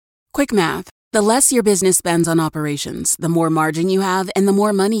Quick math. The less your business spends on operations, the more margin you have and the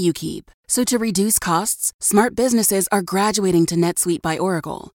more money you keep. So to reduce costs, smart businesses are graduating to NetSuite by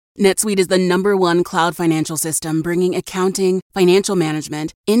Oracle. NetSuite is the #1 cloud financial system bringing accounting, financial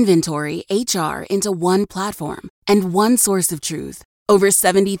management, inventory, HR into one platform and one source of truth. Over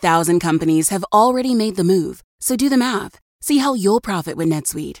 70,000 companies have already made the move. So do the math. See how you'll profit with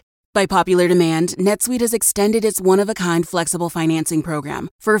NetSuite. By popular demand, NetSuite has extended its one-of-a-kind flexible financing program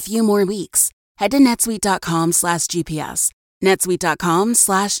for a few more weeks. Head to netsuite.com/GPS.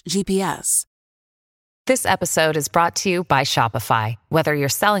 netsuite.com/GPS. This episode is brought to you by Shopify. Whether you're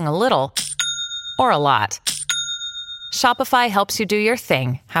selling a little or a lot, Shopify helps you do your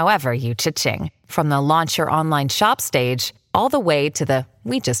thing, however you cha-ching. From the launch your online shop stage, all the way to the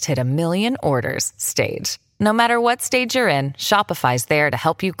we just hit 1 million orders stage. No matter what stage you're in, Shopify's there to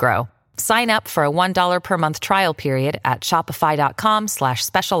help you grow. Sign up for a $1 per month trial period at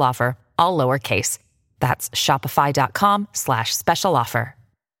shopify.com/special offer, all lowercase. That's shopify.com/special offer.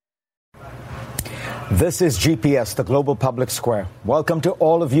 This is GPS, the Global Public Square. Welcome to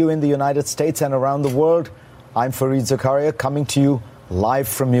all of you in the United States and around the world. I'm Fareed Zakaria, coming to you live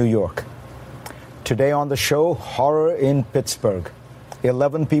from New York. Today on the show, horror in Pittsburgh.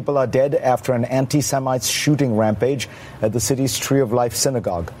 11 people are dead after an anti-Semite shooting rampage at the city's Tree of Life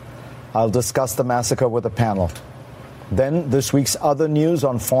Synagogue. I'll discuss the massacre with a panel. Then this week's other news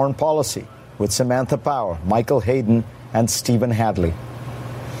on foreign policy with Samantha Power, Michael Hayden, and Stephen Hadley.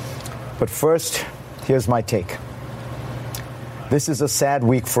 But first, here's my take. This is a sad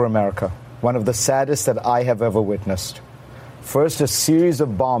week for America, one of the saddest that I have ever witnessed. First, a series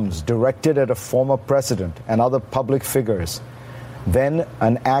of bombs directed at a former president and other public figures. Then,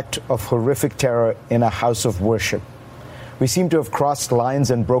 an act of horrific terror in a house of worship. We seem to have crossed lines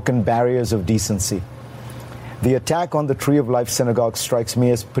and broken barriers of decency. The attack on the Tree of Life Synagogue strikes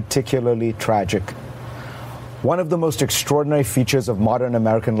me as particularly tragic. One of the most extraordinary features of modern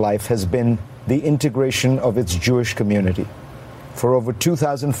American life has been the integration of its Jewish community. For over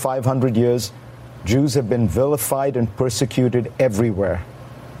 2,500 years, Jews have been vilified and persecuted everywhere.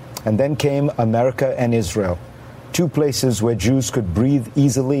 And then came America and Israel, two places where Jews could breathe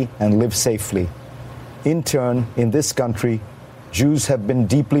easily and live safely. In turn, in this country, Jews have been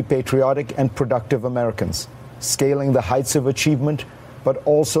deeply patriotic and productive Americans, scaling the heights of achievement, but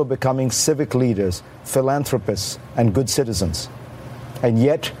also becoming civic leaders, philanthropists, and good citizens. And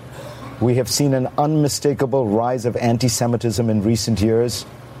yet, we have seen an unmistakable rise of anti-Semitism in recent years.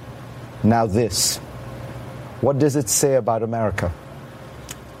 Now this. What does it say about America?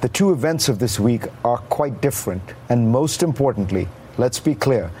 The two events of this week are quite different, and most importantly, let's be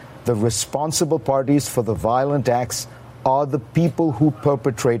clear, the responsible parties for the violent acts are the people who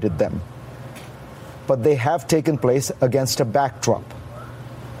perpetrated them. But they have taken place against a backdrop.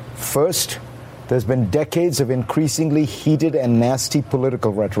 First, there's been decades of increasingly heated and nasty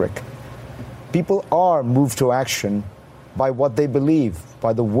political rhetoric. People are moved to action by what they believe,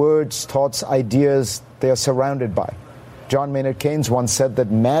 by the words, thoughts, ideas they are surrounded by. John Maynard Keynes once said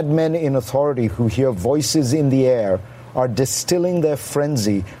that madmen in authority who hear voices in the air are distilling their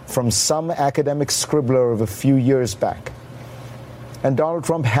frenzy from some academic scribbler of a few years back. And Donald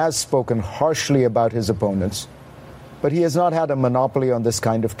Trump has spoken harshly about his opponents, but he has not had a monopoly on this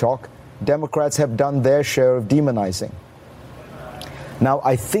kind of talk. Democrats have done their share of demonizing. Now,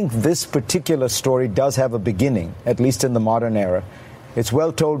 I think this particular story does have a beginning, at least in the modern era. It's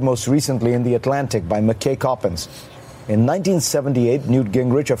well told most recently in The Atlantic by McKay Coppins. In 1978, Newt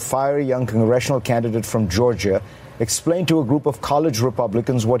Gingrich, a fiery young congressional candidate from Georgia, explained to a group of college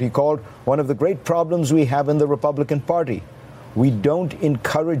Republicans what he called one of the great problems we have in the Republican Party. We don't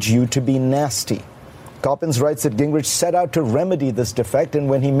encourage you to be nasty. Coppins writes that Gingrich set out to remedy this defect, and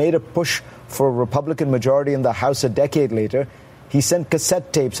when he made a push for a Republican majority in the House a decade later, he sent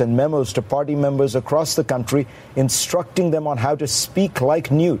cassette tapes and memos to party members across the country instructing them on how to speak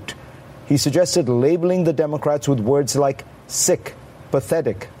like Newt. He suggested labeling the Democrats with words like sick,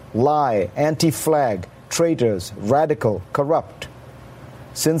 pathetic, lie, anti-flag, traitors, radical, corrupt.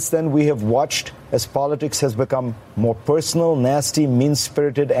 Since then, we have watched as politics has become more personal, nasty,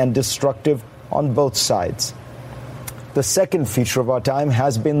 mean-spirited, and destructive on both sides. The second feature of our time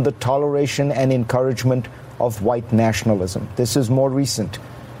has been the toleration and encouragement of white nationalism. This is more recent,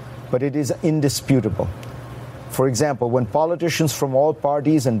 but it is indisputable. For example, when politicians from all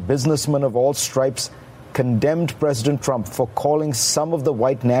parties and businessmen of all stripes condemned President Trump for calling some of the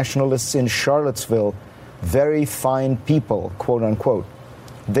white nationalists in Charlottesville very fine people, quote unquote,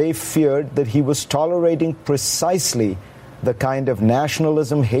 they feared that he was tolerating precisely the kind of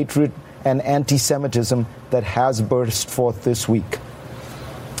nationalism, hatred, and anti-Semitism that has burst forth this week.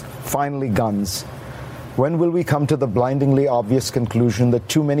 Finally, guns. When will we come to the blindingly obvious conclusion that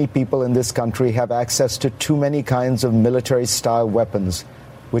too many people in this country have access to too many kinds of military-style weapons,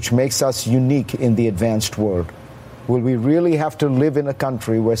 which makes us unique in the advanced world? Will we really have to live in a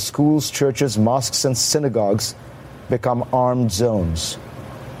country where schools, churches, mosques, and synagogues become armed zones?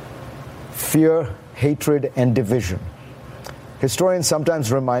 Fear, hatred, and division. Historians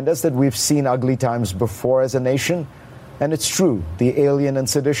sometimes remind us that we've seen ugly times before as a nation, and it's true. The Alien and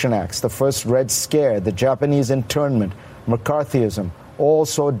Sedition Acts, the first Red Scare, the Japanese internment, McCarthyism, all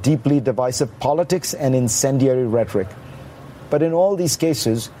saw deeply divisive politics and incendiary rhetoric. But in all these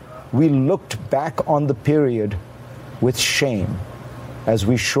cases, we looked back on the period with shame, as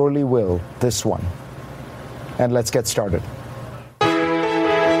we surely will this one. And let's get started.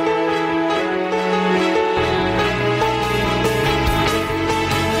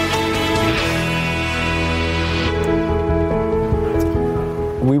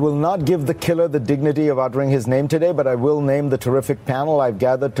 We will not give the killer the dignity of uttering his name today, but I will name the terrific panel I've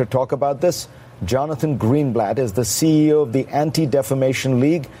gathered to talk about this. Jonathan Greenblatt is the CEO of the Anti-Defamation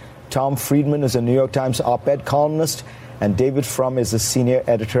League. Tom Friedman is a New York Times op-ed columnist, and David Frum is a senior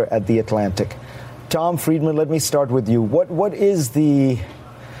editor at The Atlantic. Tom Friedman, let me start with you. What is the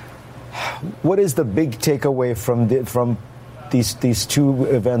big takeaway from these two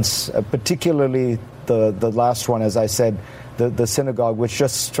events, particularly the last one, as I said, the synagogue, which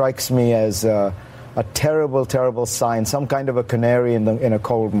just strikes me as a terrible, terrible sign, some kind of a canary in a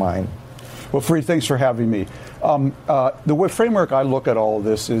coal mine? Well, Fareed, thanks for having me. The framework I look at all of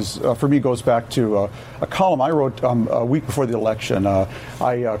this is, for me, goes back to a column I wrote a week before the election.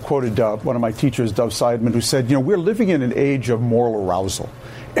 I quoted one of my teachers, Dov Seidman, who said, we're living in an age of moral arousal.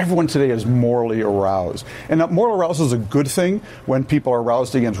 Everyone today is morally aroused. And moral arousal is a good thing when people are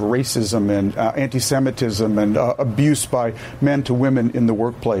aroused against racism and anti-Semitism and abuse by men to women in the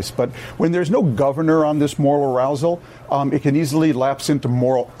workplace. But when there's no governor on this moral arousal, it can easily lapse into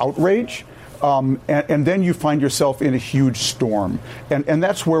moral outrage. And then you find yourself in a huge storm. And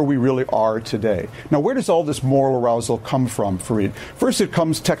that's where we really are today. Now, where does all this moral arousal come from, Fareed? First, it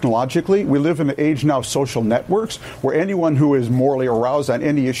comes technologically. We live in an age now of social networks where anyone who is morally aroused on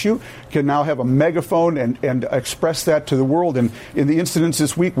any issue can now have a megaphone and express that to the world. And in the incidents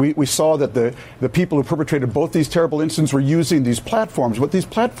this week, we saw that the people who perpetrated both these terrible incidents were using these platforms. What these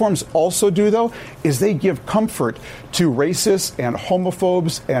platforms also do, though, is they give comfort to racists and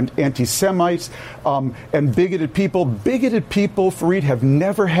homophobes and anti-Semites and bigoted people. Bigoted people, Fareed, have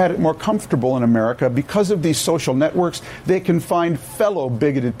never had it more comfortable in America. Because of these social networks, they can find fellow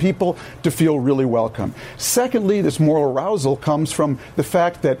bigoted people to feel really welcome. Secondly, this moral arousal comes from the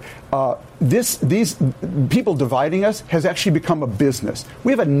fact that these people dividing us has actually become a business.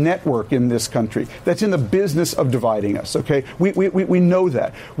 We have a network in this country that's in the business of dividing us, okay? We know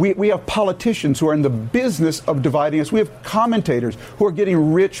that. We have politicians who are in the business of dividing us. We have commentators who are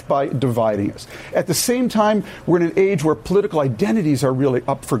getting rich by dividing us. At the same time, we're in an age where political identities are really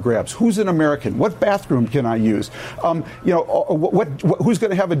up for grabs. Who's an American? What bathroom can I use? Who's going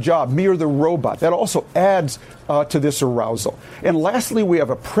to have a job, me or the robot? That also adds to this arousal. And lastly, we have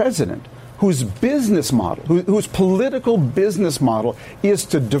a president whose business model, whose political business model is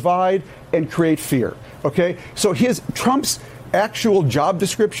to divide and create fear. Okay? So Trump's actual job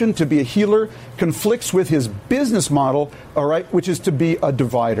description to be a healer conflicts with his business model, all right, which is to be a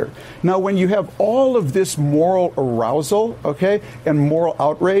divider. Now, when you have all of this moral arousal, okay, and moral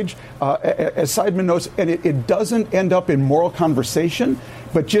outrage, as Seidman notes, and it doesn't end up in moral conversation,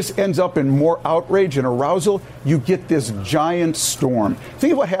 but just ends up in more outrage and arousal, you get this giant storm.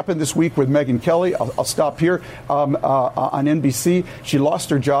 Think of what happened this week with Megyn Kelly. I'll stop here. On NBC, she lost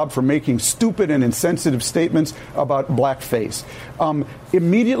her job for making stupid and insensitive statements about blackface.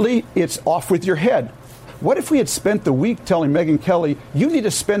 Immediately, it's off with your head. What if we had spent the week telling Megyn Kelly, you need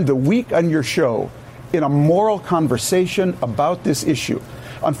to spend the week on your show in a moral conversation about this issue?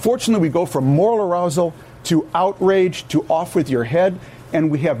 Unfortunately, we go from moral arousal to outrage to off with your head. And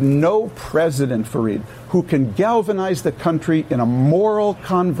we have no president, Fareed, who can galvanize the country in a moral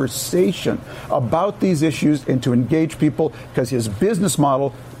conversation about these issues and to engage people, because his business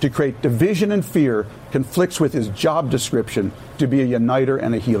model to create division and fear conflicts with his job description to be a uniter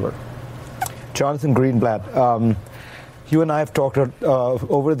and a healer. Jonathan Greenblatt, you and I have talked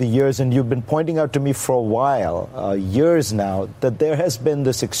over the years, and you've been pointing out to me for a while, years now, that there has been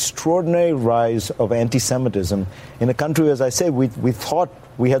this extraordinary rise of anti-Semitism in a country, as I say, we thought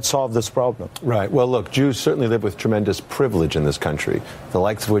we had solved this problem. Right. Well, look, Jews certainly live with tremendous privilege in this country, the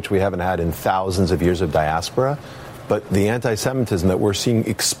likes of which we haven't had in thousands of years of diaspora. But the anti-Semitism that we're seeing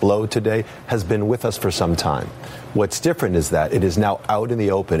explode today has been with us for some time. What's different is that it is now out in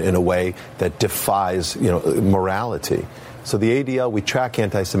the open in a way that defies, morality. So the ADL, we track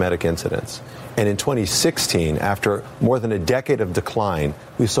anti-Semitic incidents. And in 2016, after more than a decade of decline,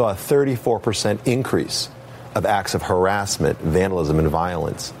 we saw a 34% increase of acts of harassment, vandalism, and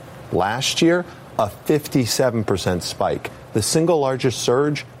violence. Last year, a 57% spike, the single largest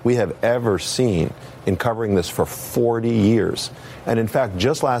surge we have ever seen in covering this for 40 years. And in fact,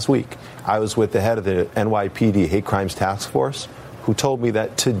 just last week, I was with the head of the NYPD Hate Crimes Task Force, who told me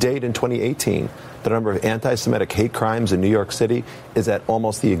that to date in 2018, the number of anti-Semitic hate crimes in New York City is at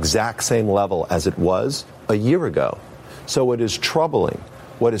almost the exact same level as it was a year ago. So what is troubling,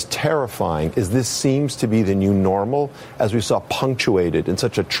 what is terrifying, is this seems to be the new normal, as we saw punctuated in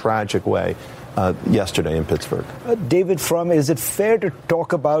such a tragic way yesterday in Pittsburgh. David Frum, is it fair to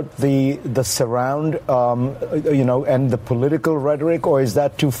talk about the surround, and the political rhetoric, or is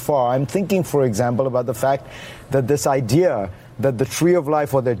that too far? I'm thinking, for example, about the fact that this idea that the Tree of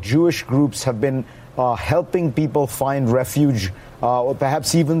Life or that Jewish groups have been helping people find refuge, or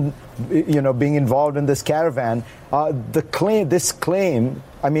perhaps even, being involved in this caravan. This claim,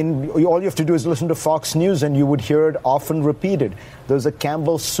 I mean, all you have to do is listen to Fox News and you would hear it often repeated. There's a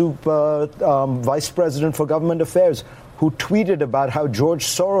Campbell Soup vice president for government affairs who tweeted about how George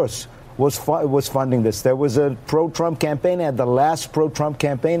Soros was funding this. There was a pro-Trump campaign ad, the last pro-Trump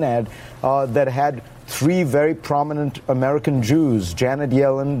campaign ad, that had three very prominent American Jews, Janet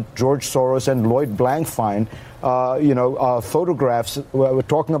Yellen, George Soros, and Lloyd Blankfein, photographs. We're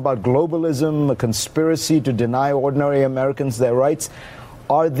talking about globalism, a conspiracy to deny ordinary Americans their rights.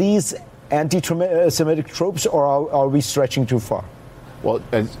 Are these anti-Semitic tropes, or are we stretching too far? Well,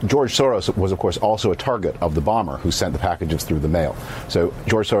 George Soros was, of course, also a target of the bomber who sent the packages through the mail. So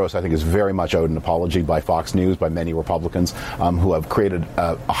George Soros, I think, is very much owed an apology by Fox News, by many Republicans who have created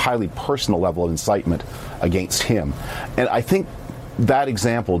a highly personal level of incitement against him. And I think that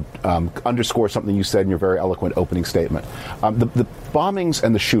example underscores something you said in your very eloquent opening statement. The bombings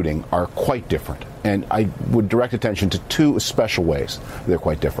and the shooting are quite different. And I would direct attention to two special ways they're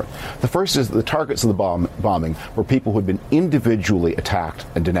quite different. The first is the targets of the bombing were people who had been individually attacked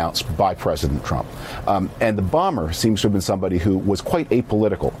and denounced by President Trump. And the bomber seems to have been somebody who was quite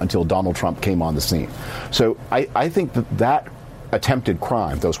apolitical until Donald Trump came on the scene. So I think that attempted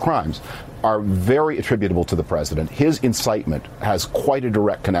crime, those crimes, are very attributable to the president. His incitement has quite a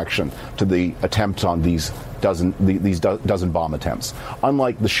direct connection to the attempts on these dozen bomb attempts.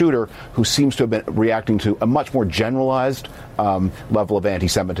 Unlike the shooter, who seems to have been reacting to a much more generalized level of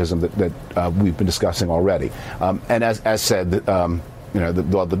anti-Semitism that we've been discussing already. And as said,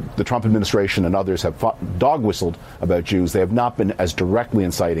 the Trump administration and others have dog-whistled about Jews. They have not been as directly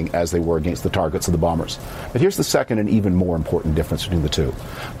inciting as they were against the targets of the bombers. But here's the second and even more important difference between the two.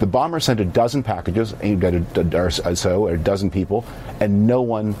 The bomber sent a dozen packages aimed at a dozen people, and no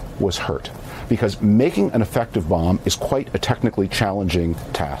one was hurt. Because making an effective bomb is quite a technically challenging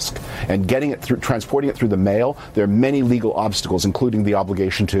task. And transporting it through the mail, there are many legal obstacles, including the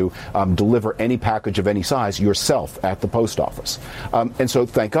obligation to deliver any package of any size yourself at the post office. And so,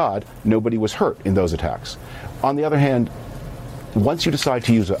 thank God, nobody was hurt in those attacks. On the other hand, once you decide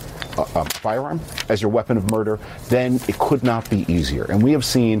to use a firearm as your weapon of murder, then it could not be easier. And we have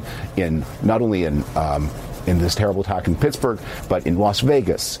seen not only in this terrible attack in Pittsburgh, but in Las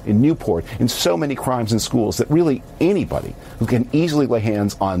Vegas, in Newport, in so many crimes in schools, that really anybody who can easily lay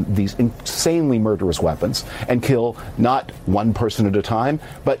hands on these insanely murderous weapons and kill not one person at a time,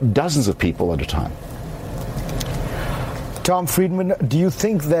 but dozens of people at a time. Tom Friedman, do you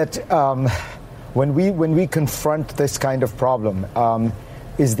think that when we confront this kind of problem,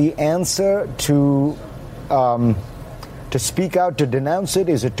 is the answer to speak out, to denounce it?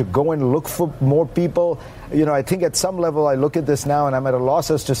 Is it to go and look for more people? I think at some level I look at this now and I'm at a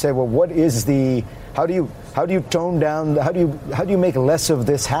loss as to say, well, what is how do you tone down, how do you make less of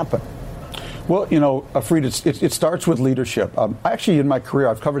this happen? Well, Fried, it starts with leadership. Actually, in my career,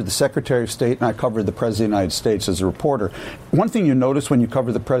 I've covered the Secretary of State and I covered the President of the United States as a reporter. One thing you notice when you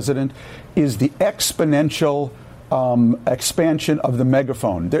cover the President is the exponential expansion of the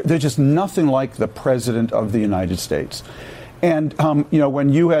megaphone. There's just nothing like the President of the United States. And, when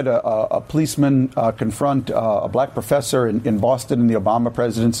you had a policeman confront a black professor in Boston in the Obama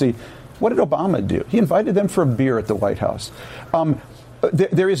presidency, what did Obama do? He invited them for a beer at the White House.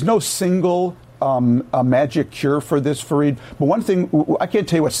 There is no single a magic cure for this, Fareed. But one thing, I can't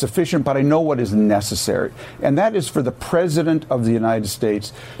tell you what's sufficient, but I know what is necessary. And that is for the President of the United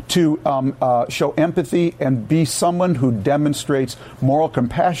States to show empathy and be someone who demonstrates moral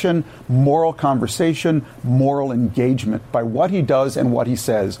compassion, moral conversation, moral engagement by what he does and what he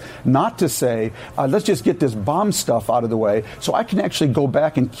says. Not to say, let's just get this bomb stuff out of the way so I can actually go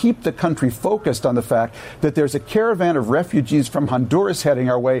back and keep the country focused on the fact that there's a caravan of refugees from Honduras heading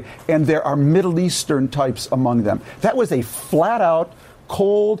our way, and there are Middle Eastern types among them. That was a flat-out,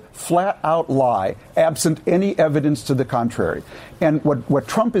 cold, flat-out lie, absent any evidence to the contrary. And what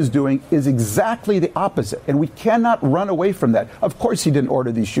Trump is doing is exactly the opposite, and we cannot run away from that. Of course he didn't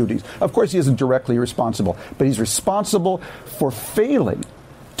order these shootings. Of course he isn't directly responsible, but he's responsible for failing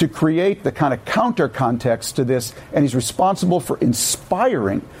to create the kind of counter context to this, and he's responsible for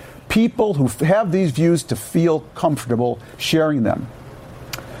inspiring people who have these views to feel comfortable sharing them.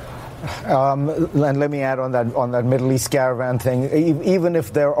 And let me add on that Middle East caravan thing. Even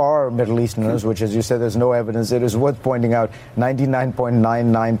if there are Middle Easterners, which, as you said, there's no evidence, it is worth pointing out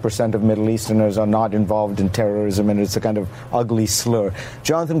 99.99% of Middle Easterners are not involved in terrorism, and it's a kind of ugly slur.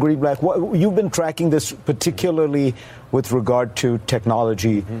 Jonathan Greenblatt, you've been tracking this particularly with regard to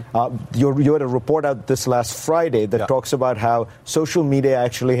technology. You had a report out this last Friday that talks about how social media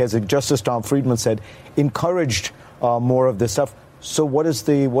actually has, just as Tom Friedman said, encouraged more of this stuff. So what is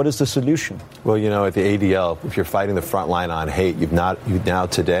the solution? Well, at the ADL, if you're fighting the front line on hate, now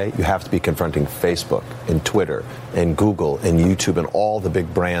today you have to be confronting Facebook and Twitter and Google and YouTube and all the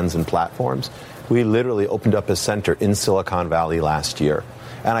big brands and platforms. We literally opened up a center in Silicon Valley last year.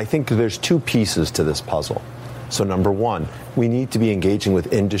 And I think there's two pieces to this puzzle. So number one, we need to be engaging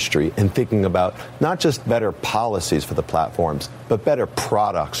with industry and thinking about not just better policies for the platforms, but better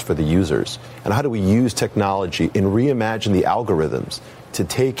products for the users. And how do we use technology and reimagine the algorithms to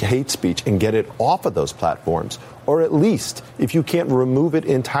take hate speech and get it off of those platforms? Or at least, if you can't remove it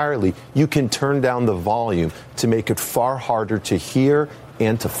entirely, you can turn down the volume to make it far harder to hear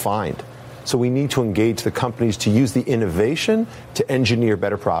and to find. So we need to engage the companies to use the innovation to engineer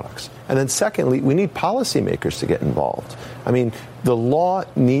better products. And then secondly, we need policymakers to get involved. I mean, the law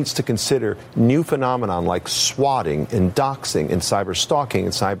needs to consider new phenomenon like swatting and doxing and cyber stalking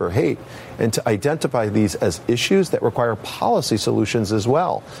and cyber hate, and to identify these as issues that require policy solutions as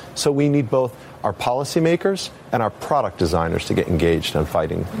well. So we need both our policymakers and our product designers to get engaged on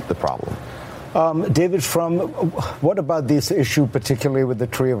fighting the problem. David Frum, what about this issue, particularly with the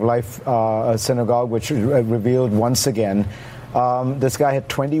Tree of Life Synagogue, which revealed once again this guy had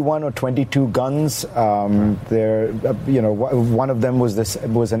 21 or 22 guns. One of them was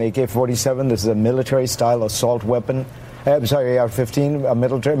an AK-47. This is a military-style assault weapon. AR-15, a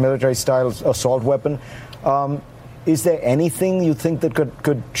military-style assault weapon. Is there anything you think that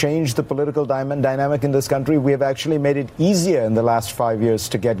could change the political dynamic in this country? We have actually made it easier in the last 5 years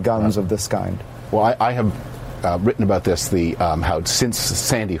to get guns of this kind. Well, I have written about this, how since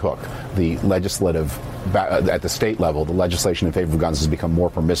Sandy Hook, the legislative, at the state level, the legislation in favor of guns has become more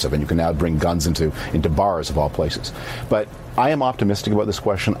permissive, and you can now bring guns into bars of all places. But I am optimistic about this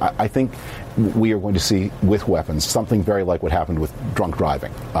question. I think we are going to see, with weapons, something very like what happened with drunk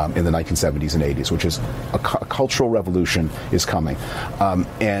driving in the 1970s and 80s, which is a cultural revolution is coming.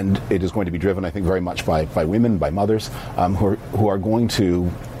 And it is going to be driven, I think, very much by women, by mothers, who are going to,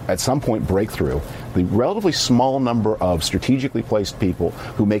 at some point, break through the relatively small number of strategically placed people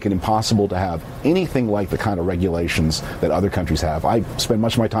who make it impossible to have anything like the kind of regulations that other countries have. I spend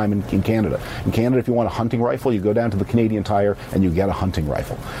much of my time in Canada. In Canada, if you want a hunting rifle, you go down to the Canadian Tire and you get a hunting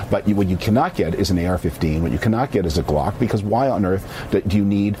rifle. But what you cannot get is an AR-15. What you cannot get is a Glock, because why on earth do you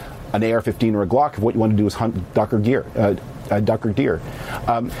need an AR-15 or a Glock if what you want to do is hunt duck or deer?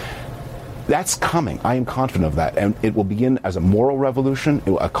 That's coming. I am confident of that. And it will begin as a moral revolution,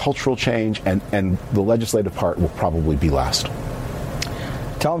 a cultural change, and the legislative part will probably be last.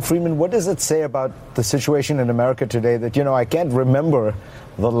 Tom Friedman, what does it say about the situation in America today that, I can't remember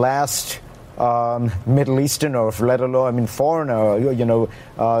the last Middle Easterner, let alone, foreigner,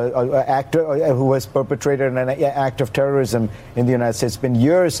 actor who has perpetrated an act of terrorism in the United States. It's been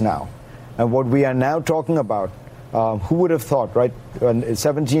years now. And what we are now talking about, who would have thought, right?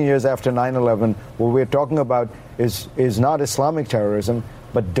 17 years after 9/11, what we're talking about is not Islamic terrorism,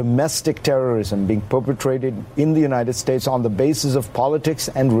 but domestic terrorism being perpetrated in the United States on the basis of politics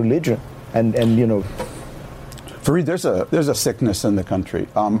and religion. And Fareed, there's a sickness in the country.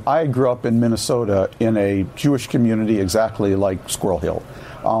 I grew up in Minnesota in a Jewish community exactly like Squirrel Hill.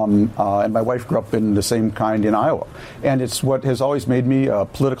 and my wife grew up in the same kind in Iowa. And it's what has always made me a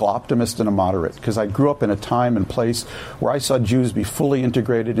political optimist and a moderate, because I grew up in a time and place where I saw Jews be fully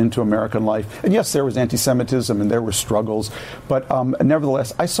integrated into American life. And yes, there was anti-Semitism and there were struggles, but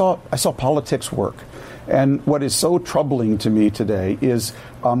nevertheless, I saw politics work. And what is so troubling to me today is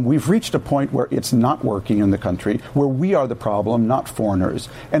we've reached a point where it's not working in the country, where we are the problem, not foreigners.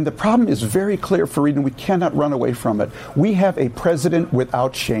 And the problem is very clear, Fareed, and we cannot run away from it. We have a president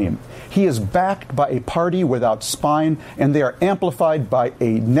without shame. He is backed by a party without spine, and they are amplified by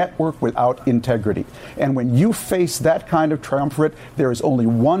a network without integrity. And when you face that kind of triumvirate, there is only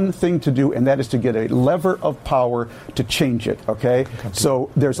one thing to do, and that is to get a lever of power to change it, okay? So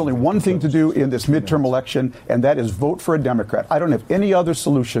there's only one thing to do in this midterm election, and that is vote for a Democrat. I don't have any other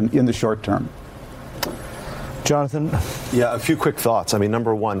solution in the short term. Jonathan? Yeah, a few quick thoughts. I mean,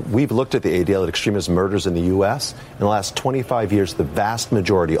 number one, we've looked at the ADL at extremist murders in the U.S. In the last 25 years, the vast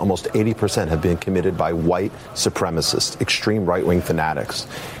majority, almost 80%, have been committed by white supremacists, extreme right-wing fanatics.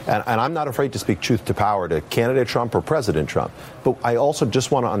 And I'm not afraid to speak truth to power to candidate Trump or President Trump. But I also just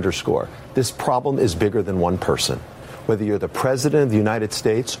want to underscore, this problem is bigger than one person. Whether you're the president of the United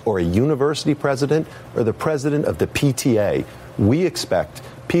States or a university president or the president of the PTA, we expect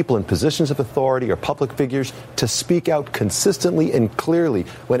people in positions of authority or public figures to speak out consistently and clearly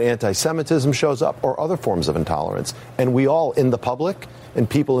when anti-Semitism shows up or other forms of intolerance. And we all in the public and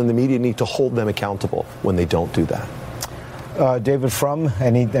people in the media need to hold them accountable when they don't do that. David Frum,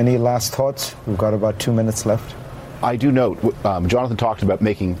 any last thoughts? We've got about 2 minutes left. I do note, Jonathan talked about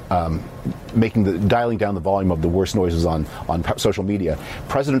dialing down the volume of the worst noises on social media.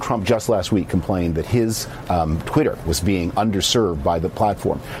 President Trump just last week complained that his Twitter was being underserved by the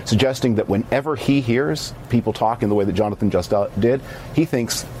platform, suggesting that whenever he hears people talk in the way that Jonathan just did, he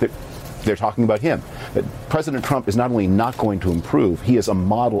thinks that they're talking about him. That President Trump is not only not going to improve, he is a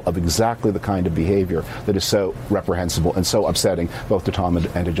model of exactly the kind of behavior that is so reprehensible and so upsetting both to Tom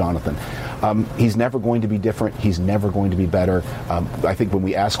and to Jonathan. He's never going to be different. He's never going to be better. I think when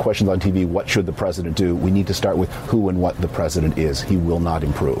we ask questions on TV, what should the president do, we need to start with who and what the president is. He will not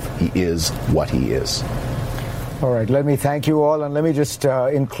improve. He is what he is. All right. Let me thank you all. And let me just,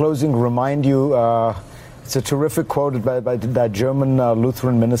 in closing, remind you, it's a terrific quote by that German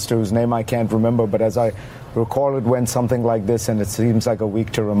Lutheran minister whose name I can't remember, but as I recall, it went something like this, and it seems like a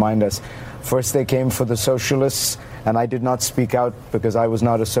week to remind us. First they came for the socialists, and I did not speak out because I was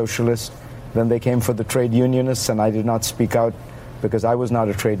not a socialist. Then they came for the trade unionists, and I did not speak out because I was not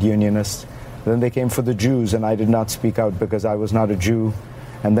a trade unionist. Then they came for the Jews, and I did not speak out because I was not a Jew.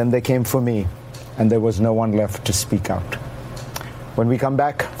 And then they came for me, and there was no one left to speak out. When we come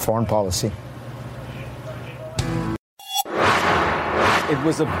back, foreign policy. It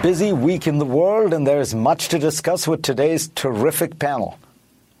was a busy week in the world, and there is much to discuss with today's terrific panel.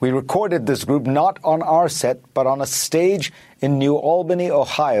 We recorded this group not on our set, but on a stage in New Albany,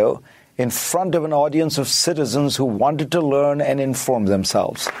 Ohio, in front of an audience of citizens who wanted to learn and inform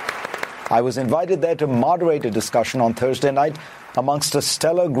themselves. I was invited there to moderate a discussion on Thursday night amongst a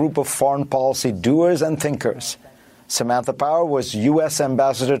stellar group of foreign policy doers and thinkers. Samantha Power was U.S.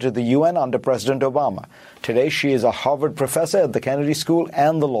 ambassador to the UN under President Obama. Today, she is a Harvard professor at the Kennedy School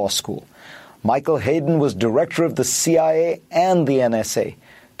and the Law School. Michael Hayden was director of the CIA and the NSA.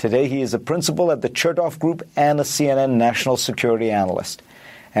 Today, he is a principal at the Chertoff Group and a CNN national security analyst.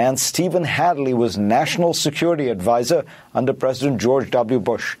 And Stephen Hadley was national security advisor under President George W.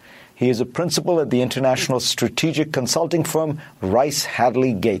 Bush. He is a principal at the international strategic consulting firm Rice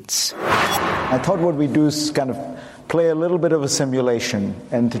Hadley Gates. I thought what we do is kind of play a little bit of a simulation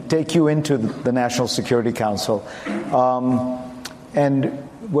and to take you into the National Security Council. And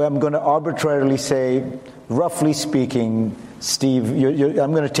where I'm going to arbitrarily say, roughly speaking, Steve,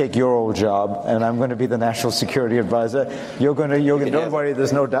 I'm going to take your old job, and I'm going to be the national security advisor. Don't worry,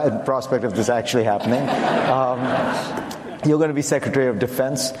 there's no prospect of this actually happening. You're going to be Secretary of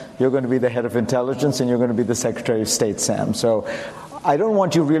Defense, you're going to be the head of intelligence, and you're going to be the Secretary of State, Sam. So I don't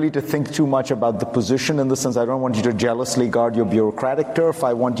want you really to think too much about the position in the sense I don't want you to jealously guard your bureaucratic turf.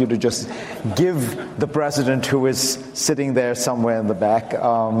 I want you to just give the president who is sitting there somewhere in the back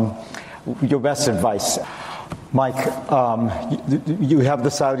your best advice. Mike, you have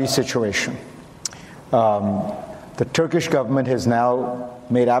the Saudi situation. The Turkish government has now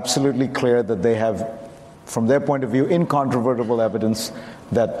made absolutely clear that they have, from their point of view, incontrovertible evidence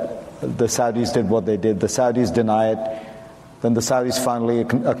that the Saudis did what they did. The Saudis deny it. Then the Saudis finally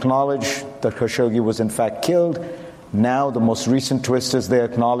acknowledge that Khashoggi was in fact killed. Now the most recent twist is they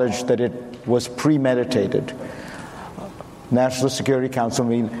acknowledge that it was premeditated. National Security Council,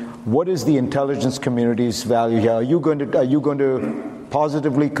 what is the intelligence community's value here? Are you going to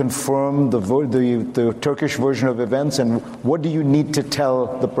positively confirm the Turkish version of events, and what do you need to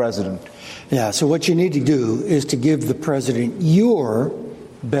tell the president? Yeah, so what you need to do is to give the president your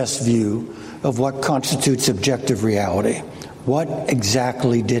best view of what constitutes objective reality. What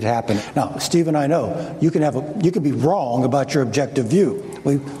exactly did happen? Now, Stephen, I know you can be wrong about your objective view.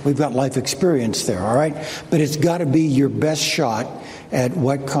 We've got life experience there, all right? But it's got to be your best shot at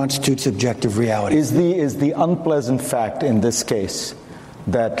what constitutes objective reality. Is the unpleasant fact in this case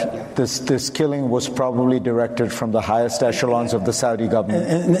that this killing was probably directed from the highest echelons of the Saudi government?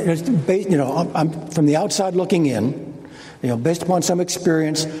 And I'm from the outside looking in. Based upon some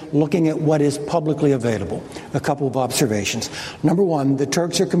experience looking at what is publicly available, a couple of observations. Number one, the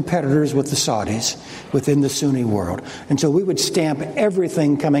Turks are competitors with the Saudis within the Sunni world. And so we would stamp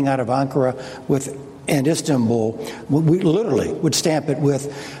everything coming out of Ankara and Istanbul, we literally would stamp it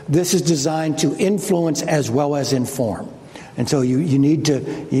with, this is designed to influence as well as inform. And so you need to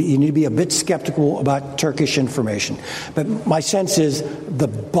be a bit skeptical about Turkish information. But my sense is the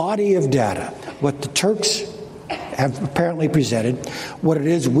body of data, what the Turks have apparently presented, what it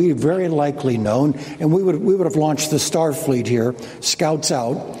is we very likely known, and we would have launched the Star Fleet here, scouts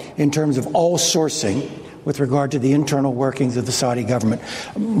out, in terms of all sourcing with regard to the internal workings of the Saudi government.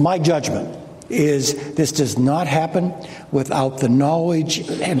 My judgment is this does not happen without the knowledge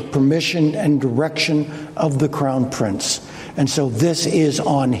and permission and direction of the Crown Prince. And so this is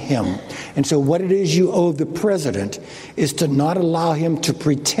on him. And so what it is you owe the president is to not allow him to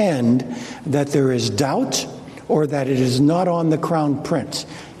pretend that there is doubt or that it is not on the Crown Prince.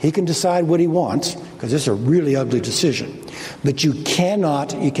 He can decide what he wants, because this is a really ugly decision. But you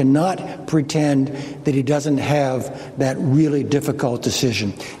cannot pretend that he doesn't have that really difficult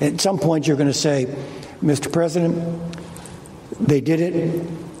decision. At some point you're going to say, Mr. President, they did it.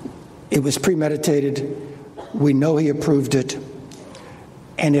 It was premeditated. We know he approved it.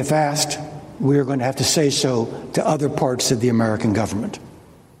 And if asked, we're going to have to say so to other parts of the American government.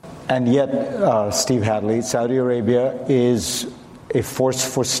 And yet, Steve Hadley, Saudi Arabia is a force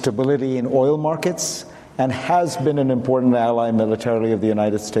for stability in oil markets and has been an important ally militarily of the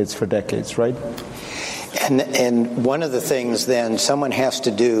United States for decades, right? And one of the things then someone has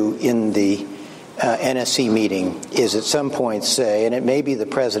to do in the NSC meeting is at some point say, and it may be the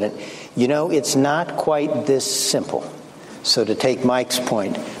president, it's not quite this simple. So to take Mike's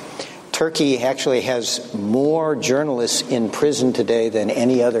point, Turkey actually has more journalists in prison today than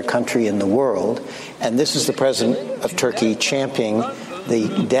any other country in the world, and this is the president of Turkey championing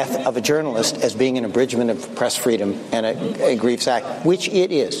the death of a journalist as being an abridgment of press freedom and a grievous act, which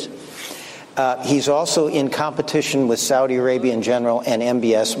it is. He's also in competition with Saudi Arabia in general and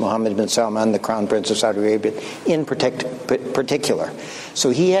MBS, Mohammed bin Salman, the Crown Prince of Saudi Arabia, in particular.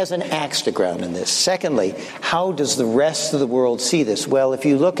 So he has an axe to grind in this. Secondly, how does the rest of the world see this? Well, if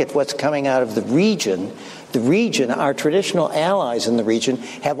you look at what's coming out of the region, our traditional allies in the region,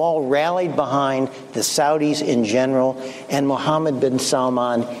 have all rallied behind the Saudis in general and Mohammed bin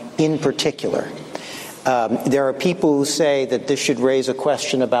Salman in particular. There are people who say that this should raise a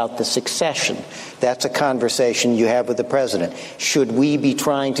question about the succession. That's a conversation you have with the president. Should we be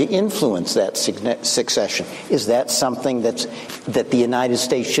trying to influence that succession? Is that something that the United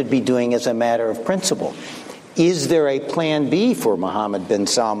States should be doing as a matter of principle? Is there a plan B for Mohammed bin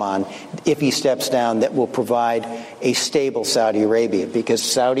Salman if he steps down that will provide a stable Saudi Arabia? Because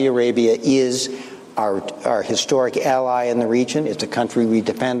Saudi Arabia is our historic ally in the region. It's a country we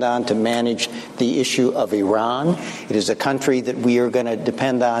depend on to manage the issue of Iran. It is a country that we are going to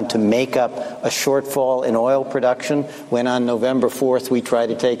depend on to make up a shortfall in oil production when on November 4th we try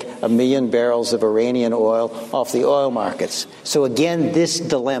to take 1 million barrels of Iranian oil off the oil markets. So again, this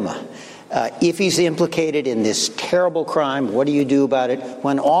dilemma. If he's implicated in this terrible crime, what do you do about it?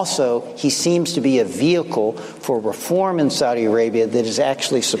 When also he seems to be a vehicle for reform in Saudi Arabia that is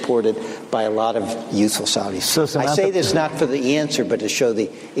actually supported by a lot of youthful Saudis. So Samantha, I say this not for the answer, but to show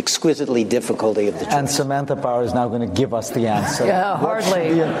the exquisitely difficulty of the choice. And Samantha Power is now going to give us the answer. Yeah,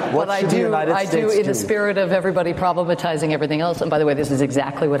 hardly. What I do in the spirit of everybody problematizing everything else. And by the way, this is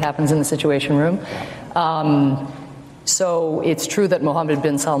exactly what happens in the Situation Room. So it's true that Mohammed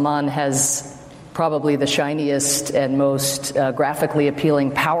bin Salman has probably the shiniest and most graphically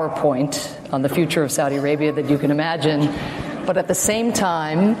appealing PowerPoint on the future of Saudi Arabia that you can imagine. But at the same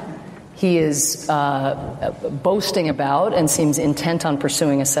time, he is boasting about and seems intent on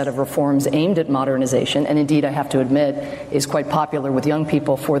pursuing a set of reforms aimed at modernization. And indeed, I have to admit, is quite popular with young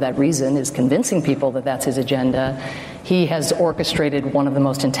people for that reason, is convincing people that that's his agenda. He has orchestrated one of the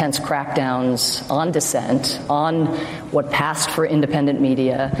most intense crackdowns on dissent, on what passed for independent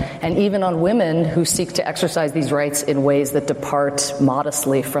media, and even on women who seek to exercise these rights in ways that depart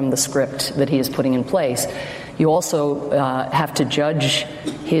modestly from the script that he is putting in place. You also have to judge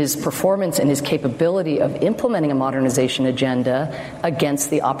his performance and his capability of implementing a modernization agenda against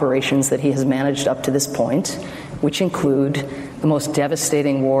the operations that he has managed up to this point, which include the most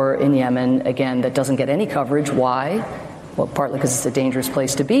devastating war in Yemen, again, that doesn't get any coverage. Why? Well, partly because it's a dangerous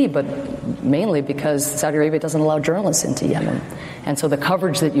place to be, but mainly because Saudi Arabia doesn't allow journalists into Yemen. And so the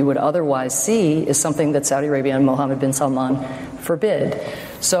coverage that you would otherwise see is something that Saudi Arabia and Mohammed bin Salman forbid.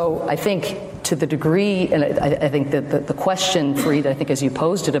 So I think to the degree, and I think that the question, Fareed, I think as you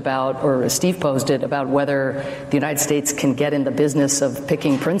posed it about, or as Steve posed it, about whether the United States can get in the business of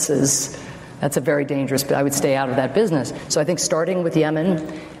picking princes, that's a very dangerous, but I would stay out of that business. So I think starting with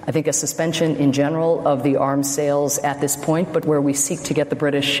Yemen, I think a suspension in general of the arms sales at this point, but where we seek to get the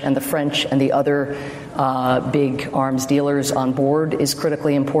British and the French and the other big arms dealers on board is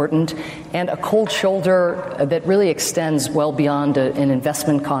critically important. And a cold shoulder that really extends well beyond an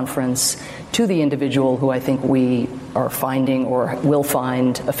investment conference to the individual who I think we are finding or will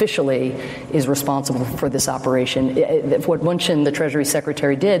find officially is responsible for this operation. What Mnuchin, the Treasury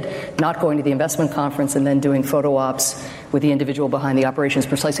Secretary, did, not going to the investment conference and then doing photo ops with the individual behind the operation, is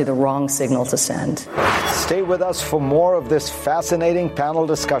precisely the wrong signal to send. Stay with us for more of this fascinating panel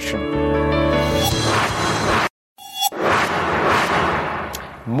discussion.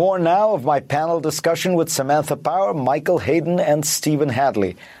 More now of my panel discussion with Samantha Power, Michael Hayden, and Stephen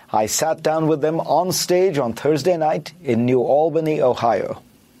Hadley. I sat down with them on stage on Thursday night in New Albany, Ohio.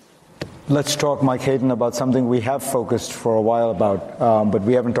 Let's talk, Mike Hayden, about something we have focused for a while about, but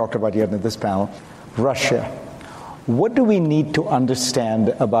we haven't talked about yet in this panel, Russia. What do we need to understand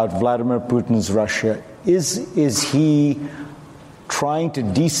about Vladimir Putin's Russia? Is he trying to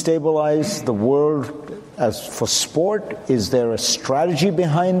destabilize the world as for sport? Is there a strategy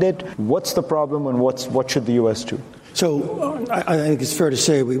behind it? What's the problem, and what should the U.S. do? So I think it's fair to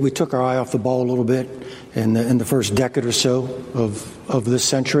say we took our eye off the ball a little bit in the first decade or so of this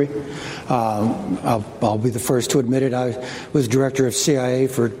century. I'll be the first to admit it. I was director of CIA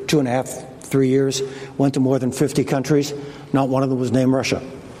for 2.5-3 years, went to more than 50 countries. Not one of them was named Russia.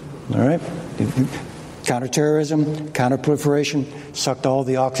 All right? Counterterrorism, counterproliferation, sucked all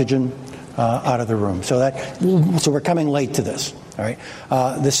the oxygen out of the room. So we're coming late to this. All right.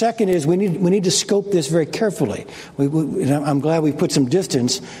 The second is we need to scope this very carefully. I'm glad we put some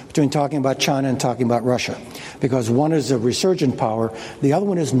distance between talking about China and talking about Russia, because one is a resurgent power, the other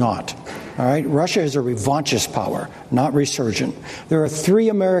one is not. All right. Russia is a revanchist power, not resurgent. There are 3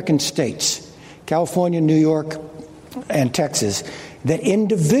 American states, California, New York, and Texas, that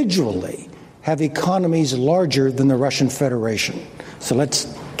individually have economies larger than the Russian Federation. So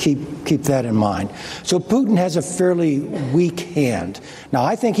let's keep that in mind. So Putin has a fairly weak hand. Now,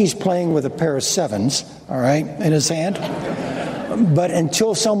 I think he's playing with a pair of 7s, all right, in his hand. But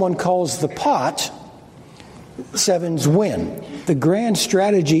until someone calls the pot, 7s win. The grand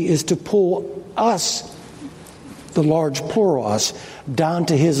strategy is to pull us, the large plural us, down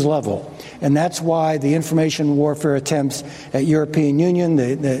to his level. And that's why the information warfare attempts at European Union,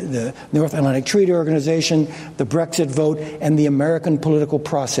 the North Atlantic Treaty Organization, the Brexit vote, and the American political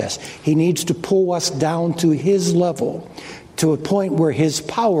process. He needs to pull us down to his level, to a point where his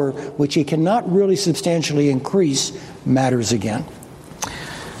power, which he cannot really substantially increase, matters again.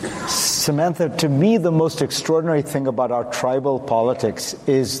 Samantha, to me, the most extraordinary thing about our tribal politics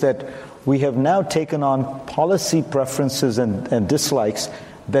is that we have now taken on policy preferences and dislikes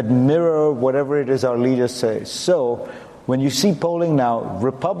that mirror whatever it is our leaders say. So when you see polling now,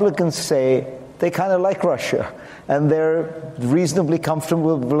 Republicans say they kind of like Russia, and they're reasonably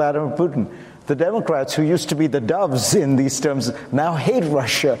comfortable with Vladimir Putin. The Democrats, who used to be the doves in these terms, now hate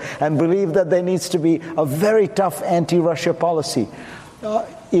Russia and believe that there needs to be a very tough anti-Russia policy.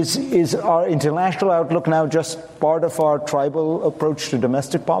 Is our international outlook now just part of our tribal approach to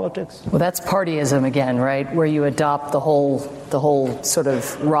domestic politics? Well, that's partyism again, right? Where you adopt the whole sort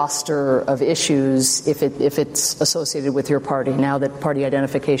of roster of issues if it's associated with your party. Now that party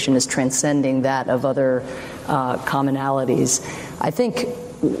identification is transcending that of other commonalities. I think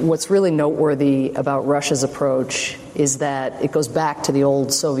what's really noteworthy about Russia's approach is that it goes back to the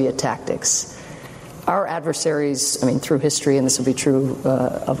old Soviet tactics. Our adversaries, through history, and this will be true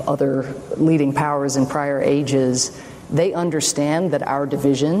of other leading powers in prior ages, they understand that our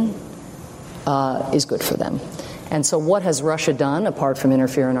division is good for them. And so what has Russia done, apart from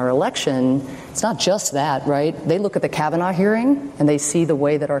interfere in our election? It's not just that, right? They look at the Kavanaugh hearing, and they see the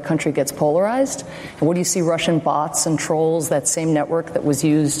way that our country gets polarized. And what do you see? Russian bots and trolls, that same network that was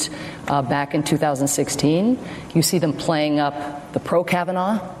used back in 2016. You see them playing up the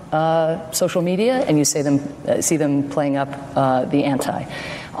pro-Kavanaugh social media, and you see them playing up the anti.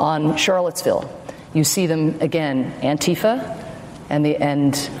 On Charlottesville, you see them, again, Antifa and the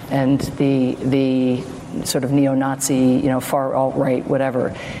sort of neo-Nazi, far alt-right,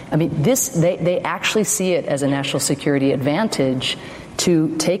 whatever. I mean, they actually see it as a national security advantage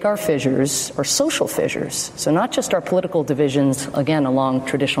to take our fissures, our social fissures, so not just our political divisions, again, along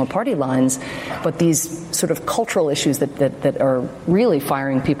traditional party lines, but these sort of cultural issues that are really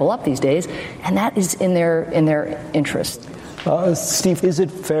firing people up these days, and that is in their interest. Steve, is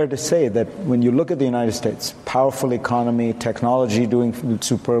it fair to say that when you look at the United States, powerful economy, technology doing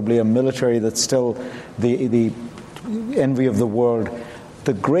superbly, a military that's still the envy of the world,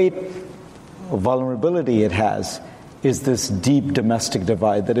 the great vulnerability it has is this deep domestic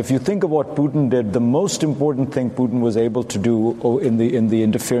divide, that if you think of what Putin did, the most important thing Putin was able to do in the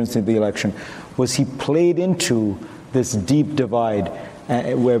interference in the election was he played into this deep divide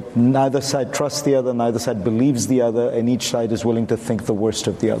where neither side trusts the other, neither side believes the other, and each side is willing to think the worst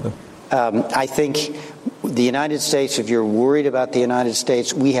of the other. I think the United States, if you're worried about the United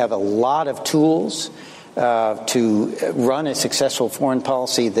States, we have a lot of tools to run a successful foreign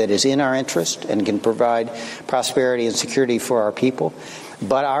policy that is in our interest and can provide prosperity and security for our people.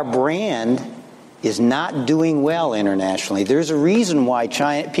 But our brand is not doing well internationally. There's a reason why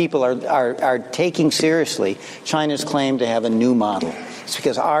people are taking seriously China's claim to have a new model. It's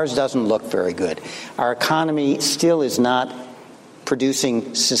because ours doesn't look very good. Our economy still is not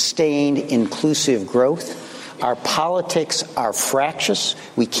producing sustained, inclusive growth. Our politics are fractious.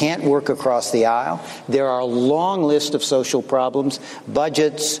 We can't work across the aisle. There are a long list of social problems,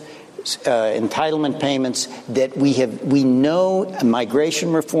 budgets, entitlement payments that we know,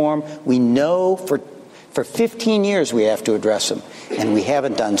 migration reform, we know for 15 years we have to address them, and we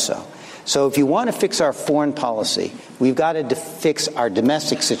haven't done so. So if you want to fix our foreign policy, we've got to fix our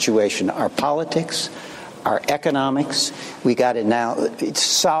domestic situation, our politics, our economics. We got to now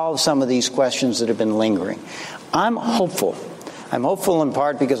solve some of these questions that have been lingering. I'm hopeful. I'm hopeful in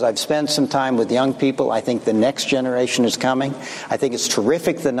part because I've spent some time with young people. I think the next generation is coming. I think it's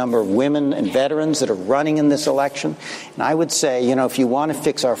terrific the number of women and veterans that are running in this election. And I would say, if you want to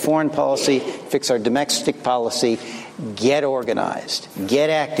fix our foreign policy, fix our domestic policy, get organized, get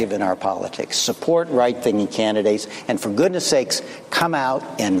active in our politics, support right-thinking candidates, and for goodness sakes, come out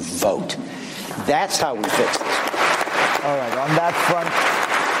and vote. That's how we fix this. All right, on that front,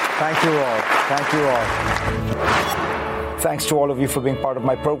 thank you all. Thanks to all of you for being part of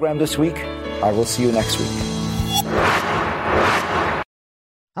my program this week. I will see you next week.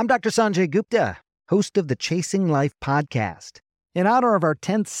 I'm Dr. Sanjay Gupta, host of the Chasing Life podcast. In honor of our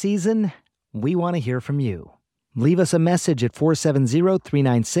 10th season, we want to hear from you. Leave us a message at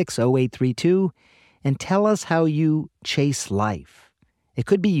 470-396-0832 and tell us how you chase life. It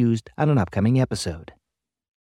could be used on an upcoming episode.